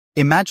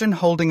Imagine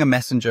holding a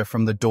messenger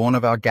from the dawn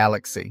of our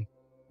galaxy,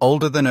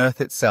 older than Earth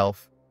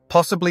itself,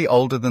 possibly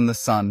older than the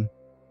Sun,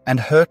 and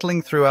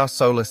hurtling through our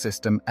solar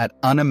system at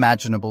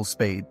unimaginable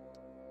speed.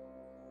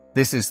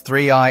 This is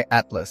 3I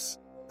Atlas,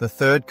 the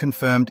third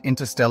confirmed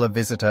interstellar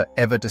visitor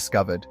ever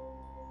discovered,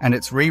 and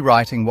it's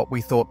rewriting what we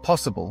thought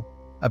possible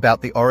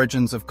about the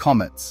origins of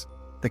comets,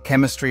 the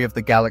chemistry of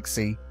the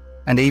galaxy,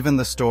 and even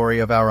the story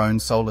of our own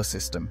solar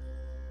system.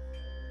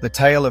 The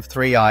tale of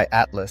 3I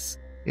Atlas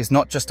is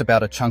not just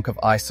about a chunk of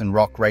ice and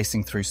rock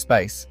racing through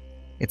space.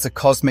 It's a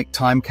cosmic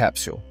time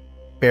capsule,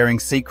 bearing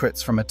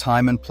secrets from a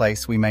time and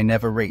place we may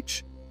never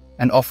reach,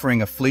 and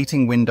offering a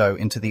fleeting window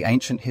into the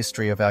ancient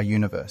history of our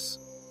universe.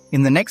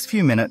 In the next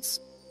few minutes,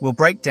 we'll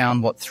break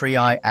down what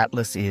 3I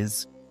Atlas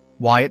is,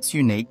 why it's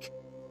unique,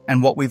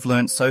 and what we've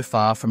learned so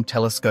far from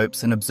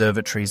telescopes and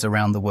observatories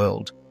around the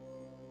world.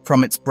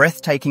 From its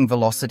breathtaking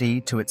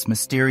velocity to its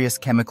mysterious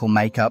chemical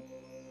makeup,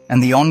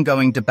 and the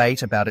ongoing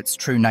debate about its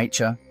true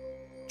nature,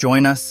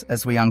 join us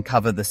as we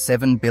uncover the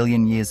 7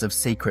 billion years of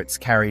secrets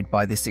carried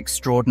by this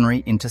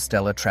extraordinary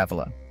interstellar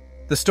traveler.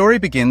 The story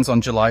begins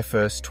on July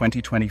 1st,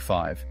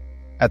 2025,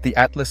 at the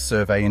Atlas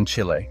Survey in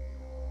Chile.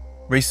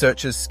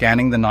 Researchers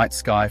scanning the night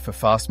sky for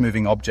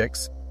fast-moving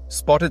objects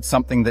spotted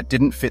something that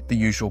didn't fit the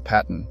usual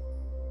pattern.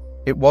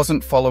 It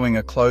wasn't following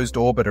a closed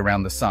orbit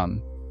around the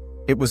Sun.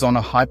 It was on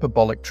a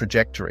hyperbolic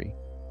trajectory,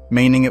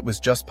 meaning it was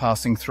just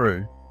passing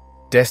through,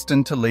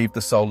 destined to leave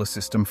the solar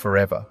system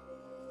forever.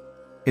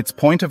 Its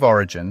point of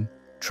origin,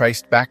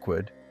 traced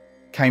backward,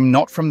 came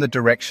not from the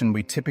direction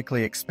we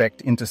typically expect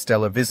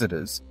interstellar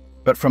visitors,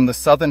 but from the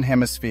southern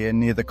hemisphere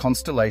near the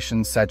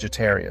constellation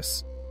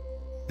Sagittarius.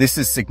 This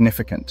is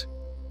significant.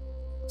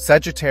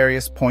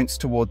 Sagittarius points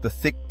toward the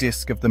thick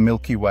disk of the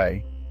Milky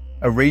Way,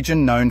 a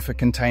region known for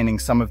containing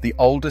some of the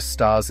oldest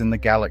stars in the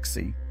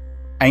galaxy,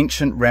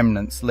 ancient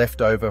remnants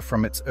left over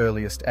from its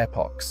earliest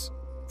epochs.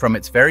 From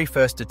its very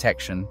first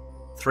detection,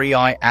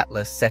 3I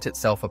Atlas set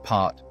itself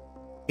apart.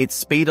 Its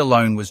speed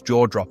alone was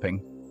jaw-dropping,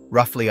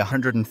 roughly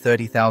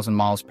 130,000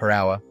 miles per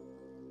hour,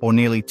 or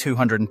nearly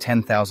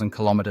 210,000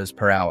 kilometers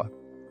per hour.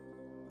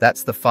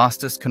 That's the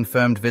fastest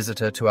confirmed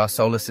visitor to our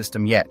solar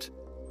system yet,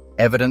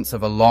 evidence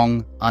of a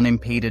long,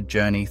 unimpeded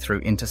journey through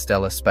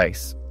interstellar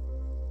space.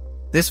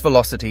 This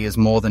velocity is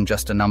more than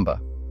just a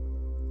number.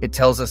 It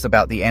tells us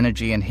about the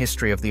energy and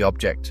history of the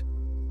object,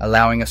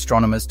 allowing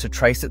astronomers to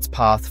trace its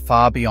path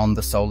far beyond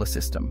the solar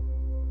system.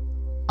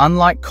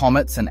 Unlike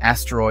comets and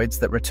asteroids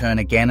that return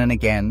again and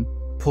again,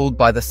 pulled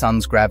by the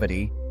Sun's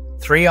gravity,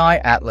 3I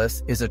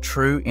Atlas is a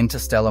true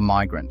interstellar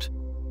migrant,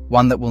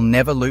 one that will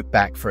never loop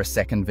back for a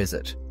second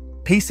visit.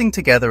 Piecing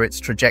together its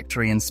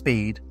trajectory and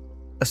speed,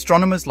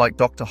 astronomers like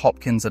Dr.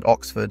 Hopkins at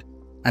Oxford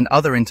and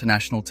other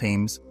international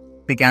teams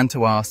began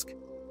to ask,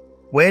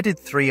 where did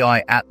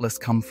 3I Atlas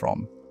come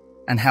from,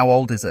 and how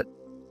old is it?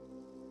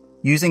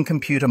 Using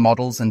computer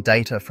models and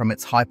data from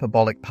its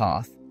hyperbolic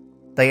path,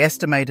 they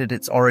estimated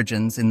its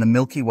origins in the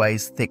Milky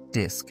Way's thick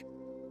disk.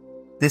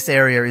 This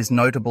area is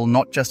notable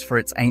not just for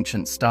its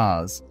ancient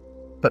stars,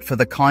 but for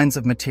the kinds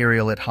of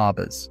material it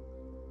harbors: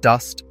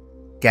 dust,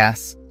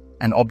 gas,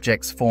 and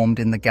objects formed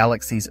in the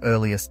galaxy's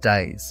earliest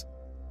days.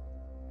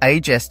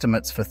 Age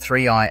estimates for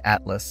 3I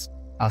Atlas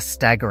are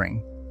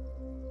staggering.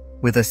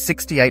 With a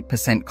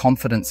 68%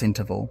 confidence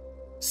interval,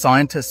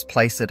 scientists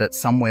place it at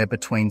somewhere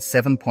between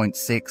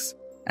 7.6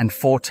 and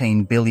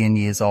 14 billion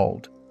years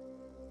old.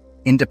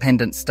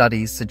 Independent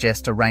studies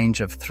suggest a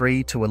range of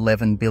 3 to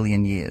 11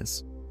 billion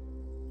years.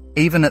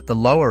 Even at the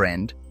lower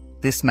end,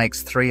 this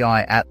makes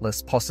 3I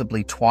Atlas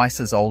possibly twice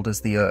as old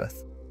as the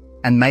Earth,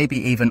 and maybe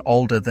even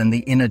older than the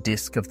inner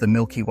disk of the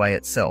Milky Way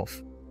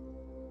itself.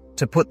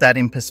 To put that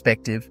in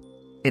perspective,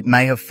 it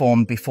may have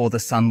formed before the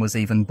Sun was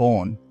even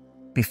born,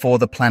 before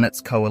the planets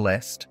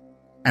coalesced,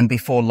 and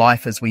before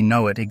life as we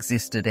know it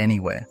existed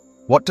anywhere.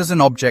 What does an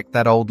object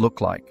that old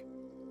look like?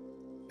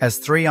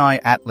 As 3I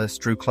Atlas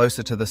drew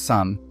closer to the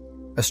Sun,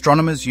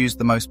 astronomers used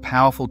the most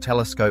powerful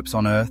telescopes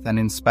on Earth and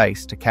in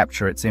space to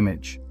capture its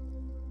image.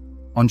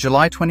 On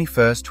July 21,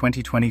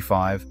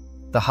 2025,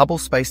 the Hubble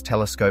Space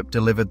Telescope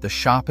delivered the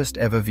sharpest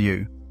ever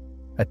view,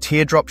 a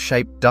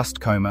teardrop-shaped dust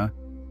coma,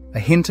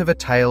 a hint of a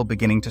tail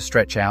beginning to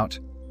stretch out,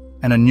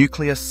 and a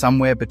nucleus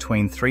somewhere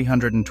between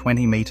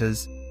 320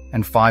 meters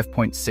and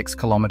 5.6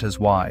 kilometers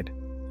wide.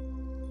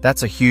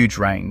 That's a huge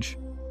range,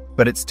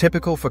 but it's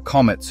typical for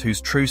comets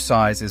whose true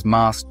size is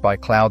masked by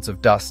clouds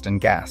of dust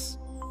and gas.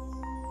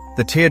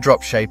 The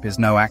teardrop shape is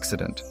no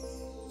accident.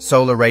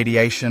 Solar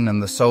radiation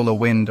and the solar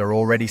wind are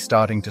already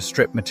starting to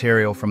strip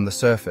material from the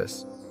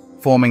surface,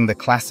 forming the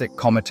classic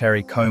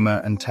cometary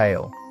coma and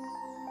tail.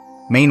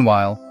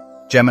 Meanwhile,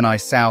 Gemini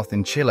South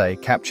in Chile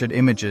captured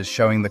images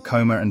showing the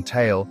coma and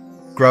tail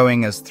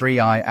growing as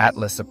 3I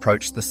Atlas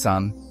approached the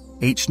Sun,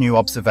 each new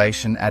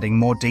observation adding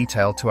more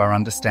detail to our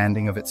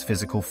understanding of its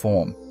physical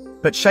form.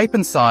 But shape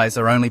and size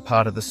are only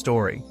part of the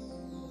story.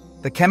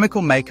 The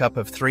chemical makeup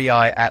of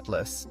 3I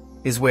Atlas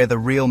is where the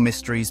real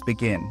mysteries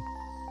begin.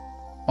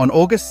 On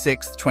August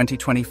 6,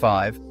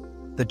 2025,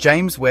 the The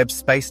James Webb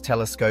Space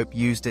Telescope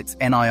used its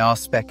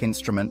NIR-SPEC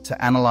instrument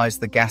to analyze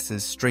the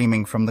gases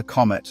streaming from the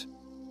comet.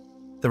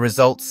 The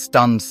results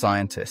stunned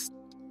scientists.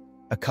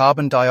 A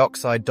carbon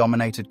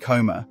dioxide-dominated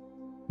coma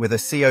with a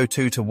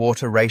CO2 to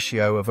water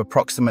ratio of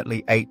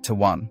approximately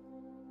 8:1.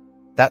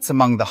 That's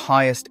among the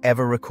highest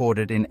ever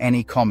recorded in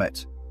any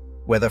comet,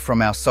 whether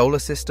from our solar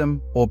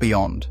system or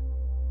beyond.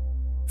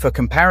 For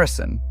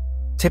comparison,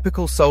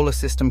 typical solar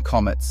system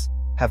comets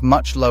have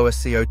much lower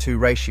CO2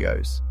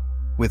 ratios,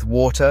 with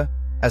water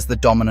as the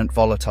dominant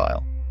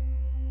volatile.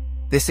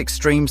 This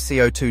extreme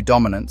CO2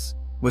 dominance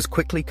was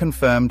quickly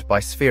confirmed by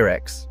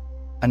SphereX,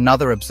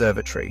 another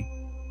observatory,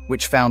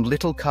 which found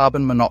little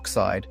carbon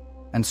monoxide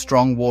and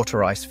strong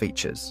water ice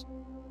features.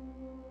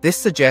 This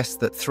suggests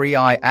that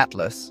 3I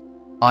Atlas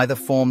either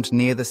formed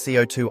near the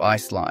CO2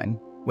 ice line,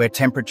 where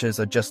temperatures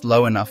are just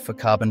low enough for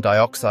carbon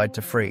dioxide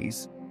to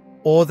freeze,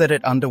 or that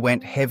it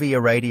underwent heavy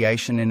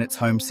irradiation in its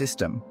home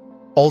system,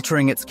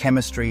 altering its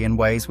chemistry in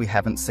ways we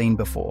haven't seen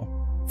before.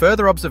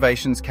 Further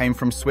observations came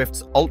from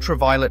Swift's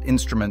ultraviolet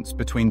instruments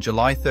between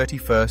July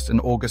 31st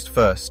and August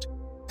 1st,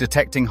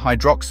 detecting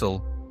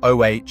hydroxyl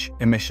OH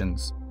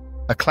emissions,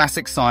 a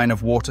classic sign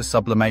of water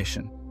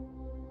sublimation.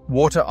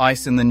 Water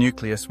ice in the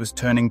nucleus was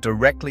turning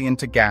directly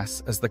into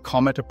gas as the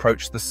comet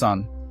approached the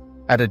Sun,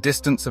 at a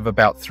distance of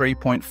about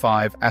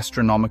 3.5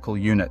 astronomical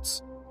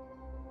units.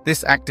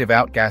 This active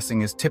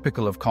outgassing is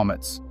typical of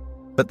comets,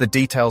 but the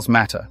details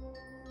matter.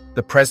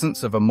 The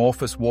presence of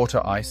amorphous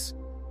water ice,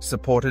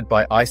 supported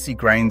by icy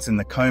grains in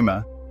the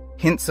coma,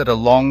 hints at a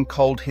long,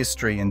 cold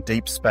history in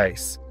deep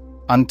space,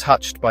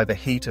 untouched by the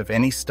heat of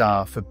any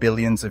star for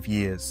billions of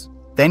years.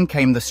 Then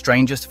came the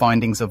strangest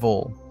findings of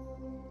all.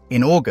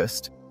 In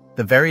August,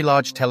 the Very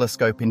Large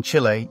Telescope in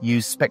Chile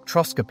used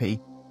spectroscopy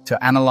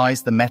to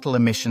analyze the metal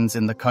emissions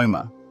in the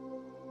coma.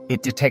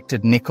 It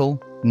detected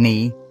nickel,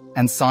 Ni,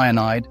 and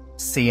cyanide,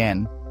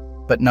 Cn,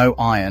 but no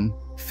iron,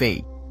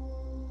 Fe.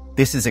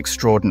 This is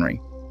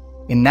extraordinary.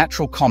 In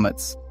natural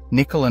comets,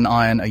 nickel and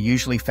iron are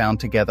usually found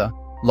together,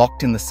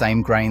 locked in the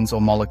same grains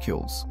or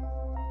molecules.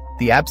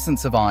 The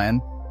absence of iron,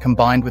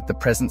 combined with the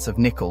presence of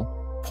nickel,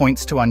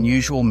 points to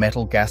unusual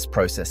metal gas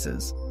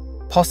processes,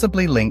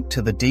 possibly linked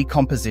to the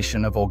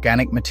decomposition of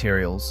organic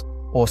materials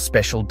or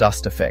special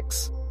dust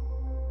effects.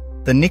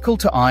 The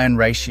nickel-to-iron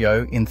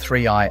ratio in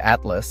 3I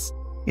Atlas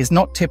is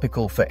not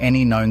typical for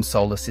any known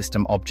solar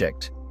system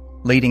object,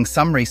 leading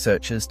some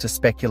researchers to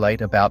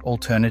speculate about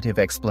alternative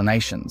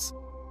explanations,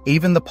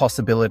 even the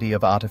possibility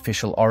of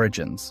artificial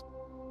origins.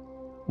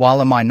 While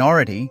a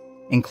minority,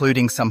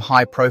 including some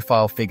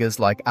high-profile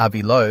figures like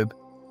Avi Loeb,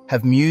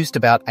 have mused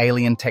about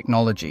alien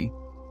technology,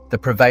 the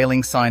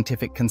prevailing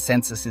scientific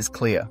consensus is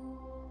clear.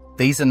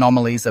 These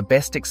anomalies are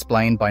best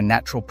explained by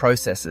natural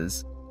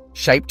processes,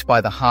 shaped by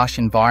the harsh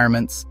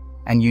environments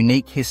and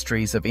unique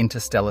histories of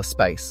interstellar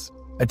space.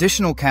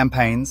 Additional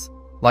campaigns,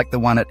 like the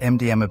one at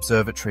MDM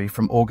Observatory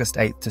from August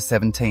 8 to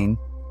 17,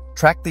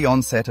 tracked the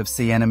onset of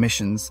CN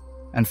emissions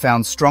and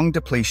found strong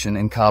depletion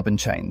in carbon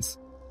chains.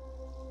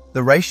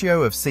 The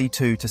ratio of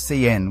C2 to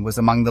CN was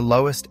among the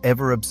lowest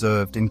ever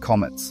observed in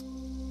comets.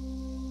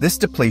 This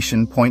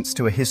depletion points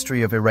to a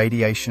history of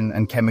irradiation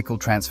and chemical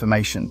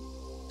transformation,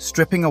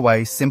 stripping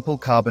away simple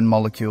carbon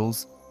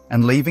molecules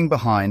and leaving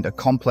behind a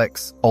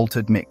complex,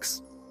 altered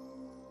mix.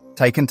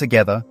 Taken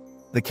together,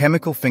 the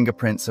chemical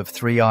fingerprints of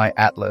 3I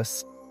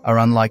Atlas are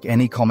unlike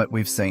any comet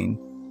we've seen,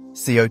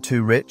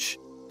 CO2-rich,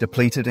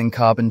 depleted in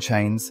carbon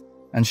chains,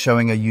 and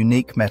showing a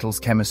unique metals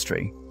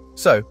chemistry.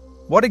 So,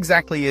 what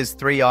exactly is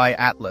 3I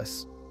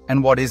Atlas,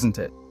 and what isn't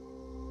it?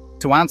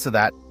 To answer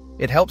that,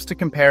 it helps to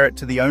compare it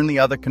to the only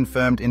other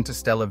confirmed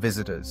interstellar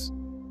visitors,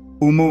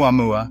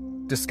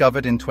 Oumuamua,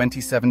 discovered in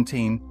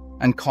 2017,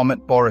 and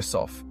comet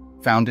Borisov,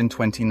 found in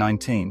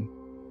 2019.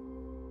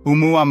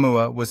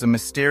 Oumuamua was a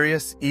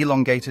mysterious,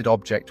 elongated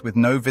object with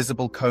no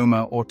visible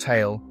coma or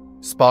tail,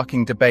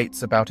 sparking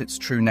debates about its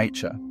true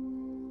nature.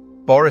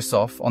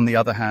 Borisov, on the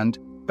other hand,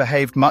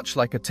 behaved much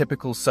like a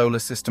typical solar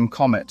system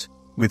comet,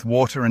 with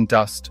water and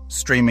dust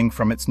streaming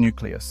from its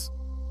nucleus.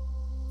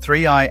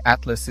 3I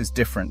Atlas is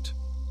different.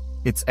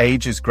 Its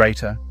age is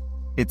greater,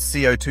 its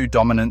CO2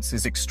 dominance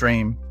is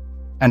extreme,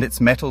 and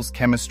its metals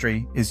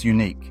chemistry is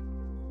unique.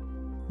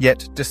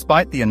 Yet,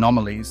 despite the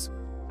anomalies,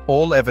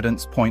 all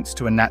evidence points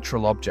to a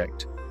natural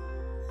object.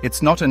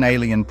 It's not an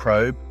alien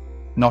probe,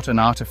 not an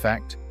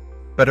artifact,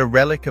 but a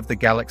relic of the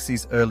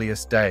galaxy's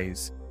earliest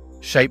days,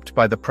 shaped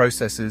by the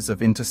processes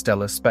of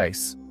interstellar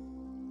space.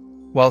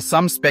 While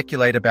some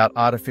speculate about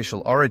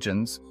artificial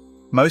origins,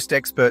 most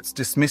experts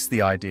dismiss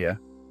the idea,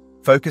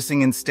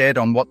 focusing instead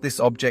on what this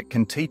object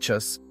can teach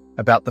us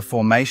about the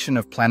formation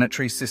of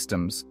planetary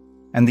systems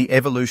and the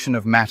evolution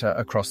of matter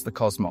across the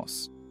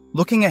cosmos.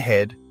 Looking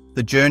ahead,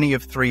 the journey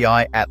of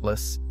 3I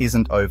Atlas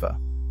isn't over.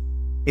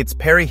 Its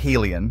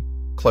perihelion,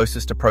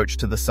 closest approach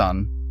to the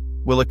Sun,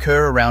 will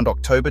occur around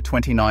October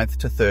 29th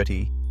to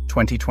 30,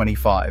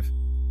 2025,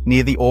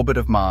 near the orbit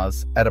of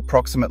Mars at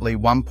approximately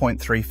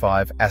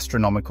 1.35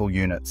 astronomical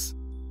units.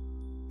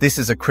 This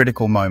is a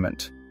critical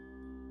moment.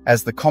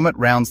 As the comet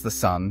rounds the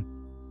Sun,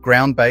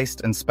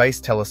 ground-based and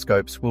space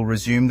telescopes will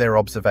resume their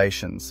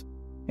observations,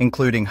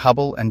 including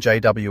Hubble and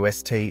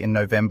JWST in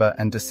November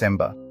and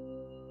December.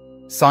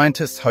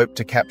 Scientists hope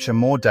to capture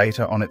more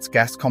data on its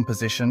gas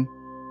composition,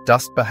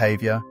 dust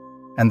behavior,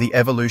 and the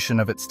evolution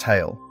of its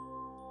tail.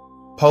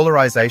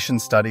 Polarization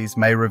studies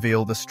may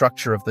reveal the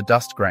structure of the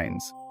dust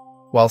grains,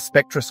 while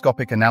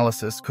spectroscopic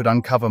analysis could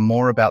uncover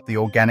more about the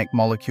organic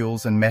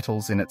molecules and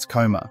metals in its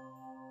coma.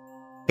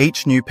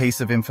 Each new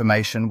piece of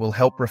information will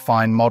help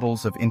refine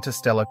models of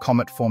interstellar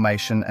comet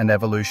formation and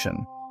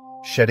evolution,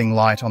 shedding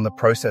light on the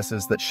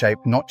processes that shape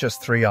not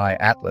just 3I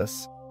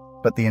Atlas,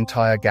 but the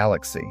entire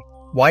galaxy.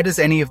 Why does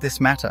any of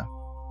this matter?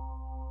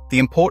 The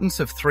importance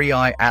of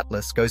 3I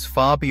Atlas goes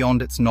far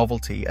beyond its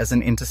novelty as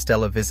an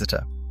interstellar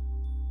visitor.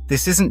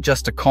 This isn't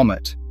just a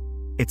comet,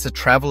 it's a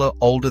traveler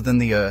older than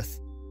the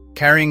Earth,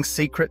 carrying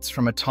secrets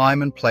from a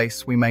time and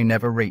place we may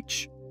never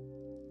reach.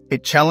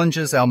 It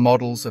challenges our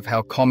models of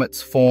how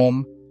comets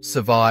form,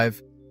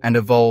 survive, and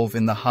evolve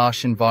in the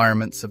harsh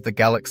environments of the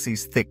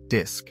galaxy's thick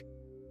disk.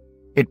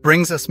 It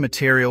brings us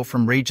material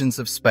from regions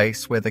of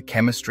space where the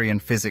chemistry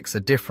and physics are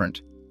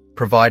different,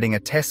 providing a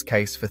test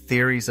case for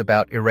theories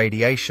about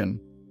irradiation,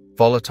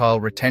 volatile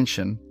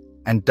retention,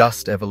 and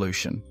dust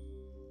evolution.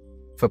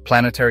 For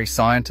planetary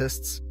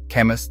scientists,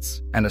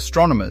 chemists, and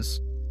astronomers,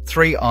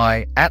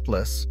 3I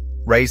Atlas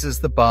raises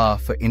the bar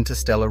for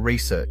interstellar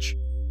research,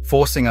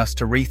 forcing us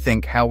to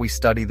rethink how we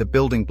study the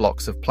building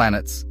blocks of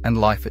planets and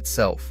life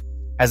itself.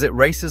 As it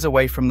races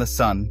away from the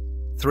Sun,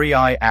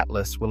 3I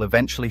Atlas will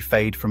eventually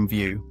fade from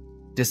view,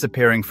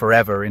 disappearing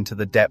forever into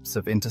the depths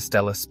of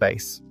interstellar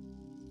space.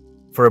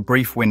 For a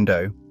brief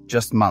window,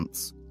 just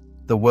months,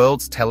 the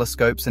world's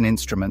telescopes and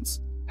instruments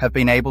have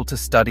been able to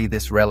study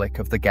this relic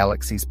of the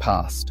galaxy's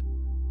past.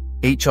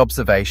 Each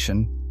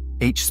observation,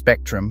 each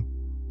spectrum,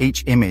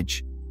 each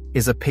image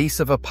is a piece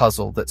of a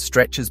puzzle that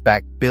stretches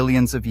back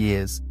billions of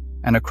years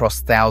and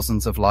across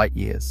thousands of light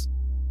years.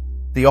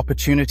 The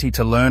opportunity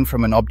to learn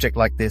from an object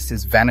like this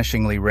is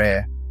vanishingly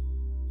rare.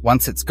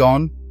 Once it's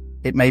gone,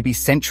 it may be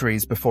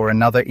centuries before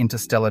another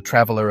interstellar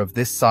traveler of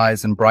this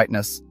size and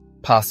brightness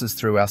passes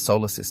through our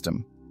solar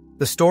system.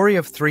 The story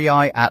of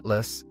 3I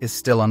Atlas is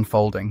still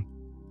unfolding.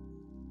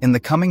 In the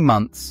coming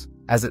months,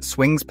 as it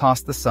swings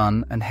past the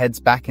Sun and heads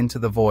back into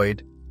the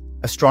void,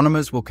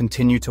 astronomers will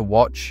continue to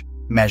watch,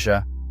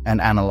 measure,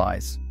 and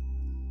analyze.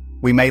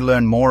 We may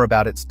learn more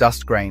about its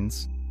dust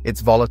grains,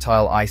 its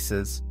volatile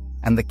ices,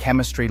 and the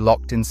chemistry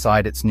locked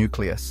inside its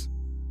nucleus.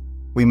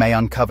 We may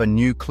uncover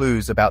new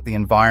clues about the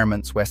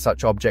environments where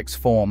such objects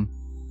form,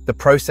 the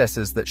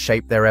processes that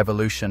shape their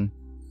evolution,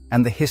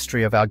 and the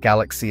history of our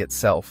galaxy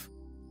itself.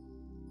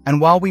 And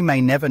while we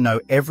may never know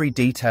every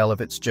detail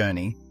of its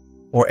journey,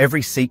 or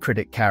every secret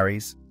it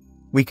carries,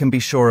 we can be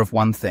sure of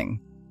one thing.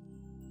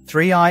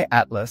 3I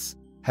Atlas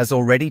has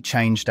already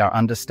changed our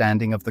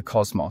understanding of the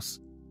cosmos,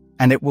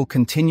 and it will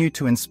continue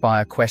to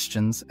inspire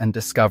questions and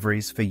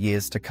discoveries for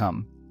years to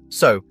come.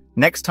 So,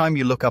 next time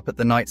you look up at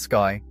the night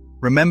sky,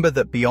 remember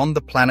that beyond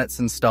the planets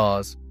and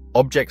stars,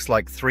 objects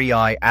like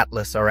 3I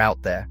Atlas are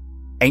out there,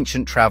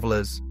 ancient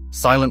travelers,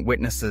 silent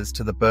witnesses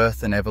to the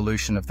birth and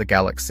evolution of the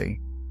galaxy.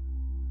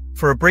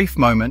 For a brief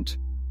moment,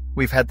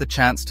 we've had the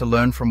chance to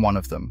learn from one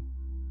of them,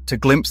 to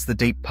glimpse the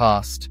deep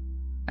past,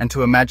 and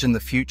to imagine the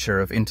future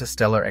of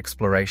interstellar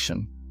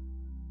exploration.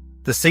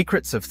 The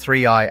secrets of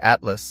 3I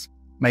Atlas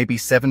may be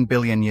 7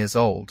 billion years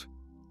old,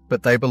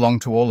 but they belong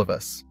to all of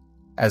us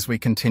as we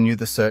continue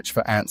the search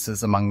for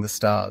answers among the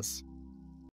stars.